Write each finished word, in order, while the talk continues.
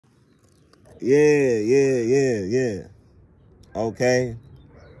Yeah. Okay.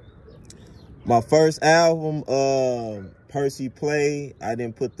 My first album, Percy Play, I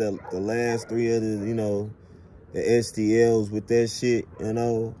didn't put the last three of the, you know, the STLs with that shit, you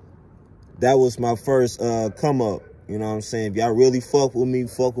know. That was my first come up, you know what I'm saying? If y'all really fuck with me,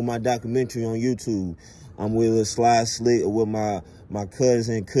 fuck with my documentary on YouTube. I'm with a Sly Slick with my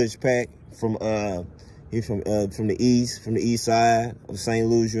cousin Kush Pack from he's from the east side of St.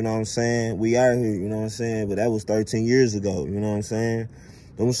 Louis, you know what I'm saying? We out here, you know what I'm saying? But that was 13 years ago, you know what I'm saying?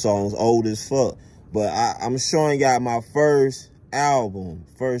 Them songs old as fuck. But I'm showing y'all my first album,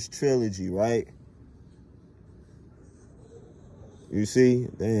 first trilogy, right? You see?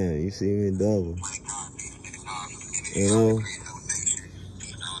 Damn, you see me double. You know?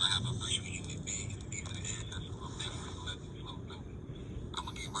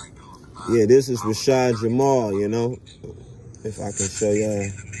 Yeah, this is Rashad Jamal, you know? If I can show y'all.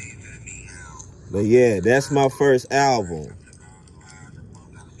 But yeah, that's my first album.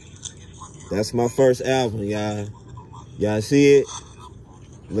 That's my first album, y'all. Y'all see it?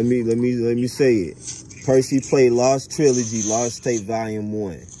 Let me say it. Percy Play Lost Trilogy, Lost Tape Volume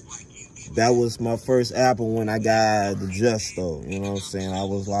 1. That was my first album when I got the Justo. You know what I'm saying? I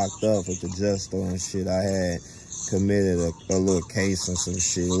was locked up at the Justo and shit. I had committed a little case and some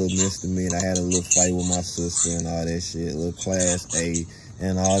shit, a little misdemeanor. I had a little fight with my sister and all that shit, a little class A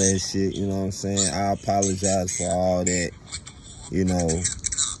and all that shit. You know what I'm saying? I apologize for all that. You know,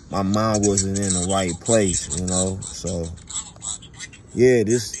 my mind wasn't in the right place, you know? So, yeah,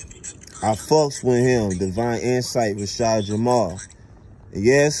 I fucks with him. Divine Insight, Rashad Jamal.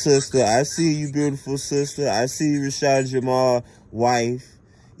 Yes, sister, I see you, beautiful sister. I see you, Rashad Jamal, wife.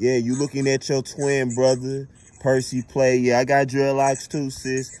 Yeah, you looking at your twin brother, Percy Play. Yeah, I got dreadlocks too,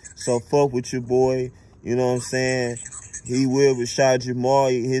 sis. So fuck with your boy. You know what I'm saying? He will, Rashad Jamal,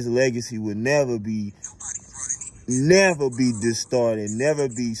 his legacy would never be distorted, never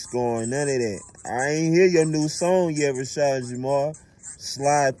be scoring, none of that. I ain't hear your new song yet, Rashad Jamal.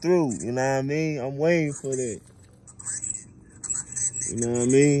 Slide through, you know what I mean? I'm waiting for that. You know what I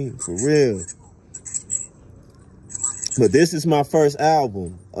mean? For real. But this is my first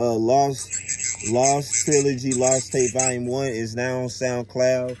album. Lost Trilogy, Lost Tape Volume 1 is now on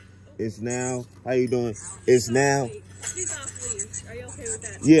SoundCloud. It's now, how you doing? It's now. Please off, are you okay with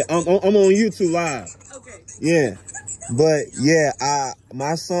that? Yeah, I'm on YouTube Live. Okay. Yeah. But yeah,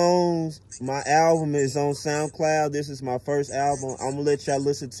 my songs, my album is on SoundCloud. This is my first album. I'm gonna let y'all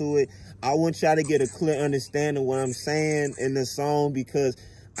listen to it. I want y'all to get a clear understanding of what I'm saying in the song, because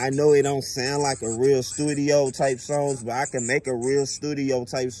I know it don't sound like a real studio type songs, but I can make a real studio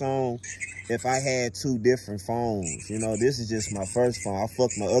type song if I had two different phones. You know, this is just my first phone. I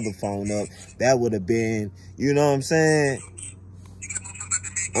fucked my other phone up. That would have been, you know what I'm saying?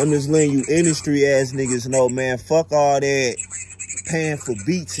 I'm just letting you industry ass niggas know, man, fuck all that paying for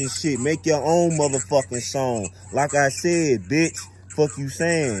beats and shit. Make your own motherfucking song. Like I said, bitch, fuck you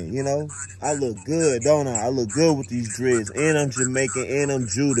saying, you know? I look good, don't I? I look good with these dreads. And I'm Jamaican, and I'm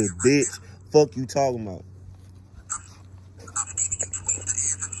Judah, bitch. Fuck you talking about.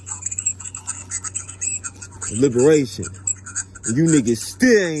 Liberation. And you niggas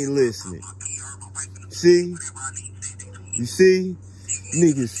still ain't listening. See? You see?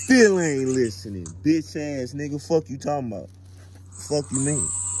 Niggas still ain't listening. Bitch ass nigga, fuck you talking about. Fuck you mean?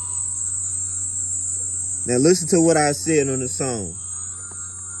 Now listen to what I said on the song.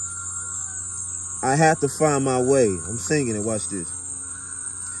 I had to find my way. I'm singing it, watch this.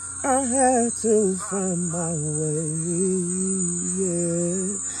 I had to find my way,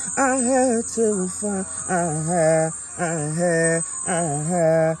 yeah. I had to find, I had.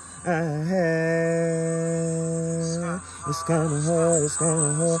 It's kinda hard,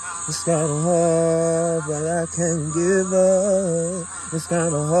 but I can't give up. It's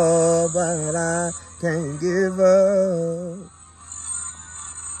kinda hard, but I can't give up.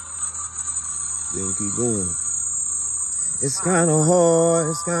 Then keep going. It's kinda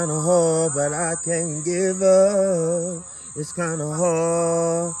hard, but I can't give up. It's kinda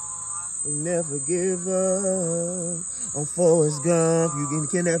hard, but never give up. I'm Forrest Gump, you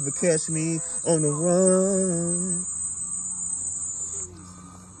can never catch me on the run.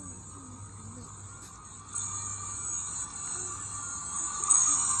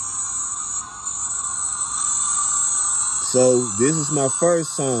 So this is my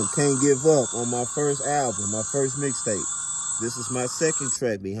first song, Can't Give Up, on my first album, my first mixtape. This is my second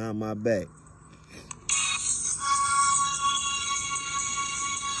track, Behind My Back.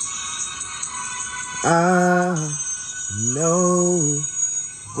 I know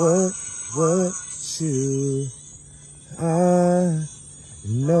what you, I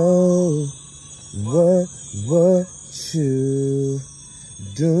know what you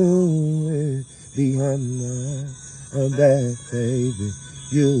doing behind my back, baby?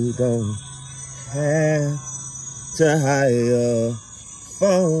 You don't have to hide your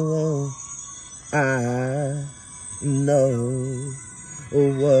phone. I know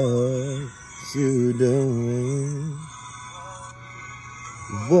what you doing.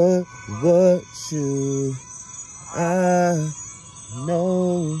 What you, I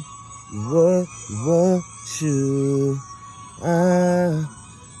know what you, I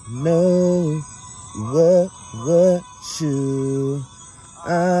know what you,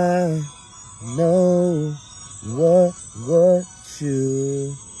 I know what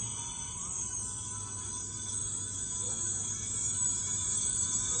you.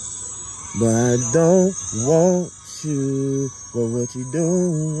 But I don't want you, but what you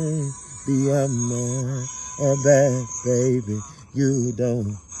doing behind my back, baby? You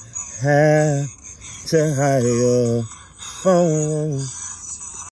don't have to hide your phone.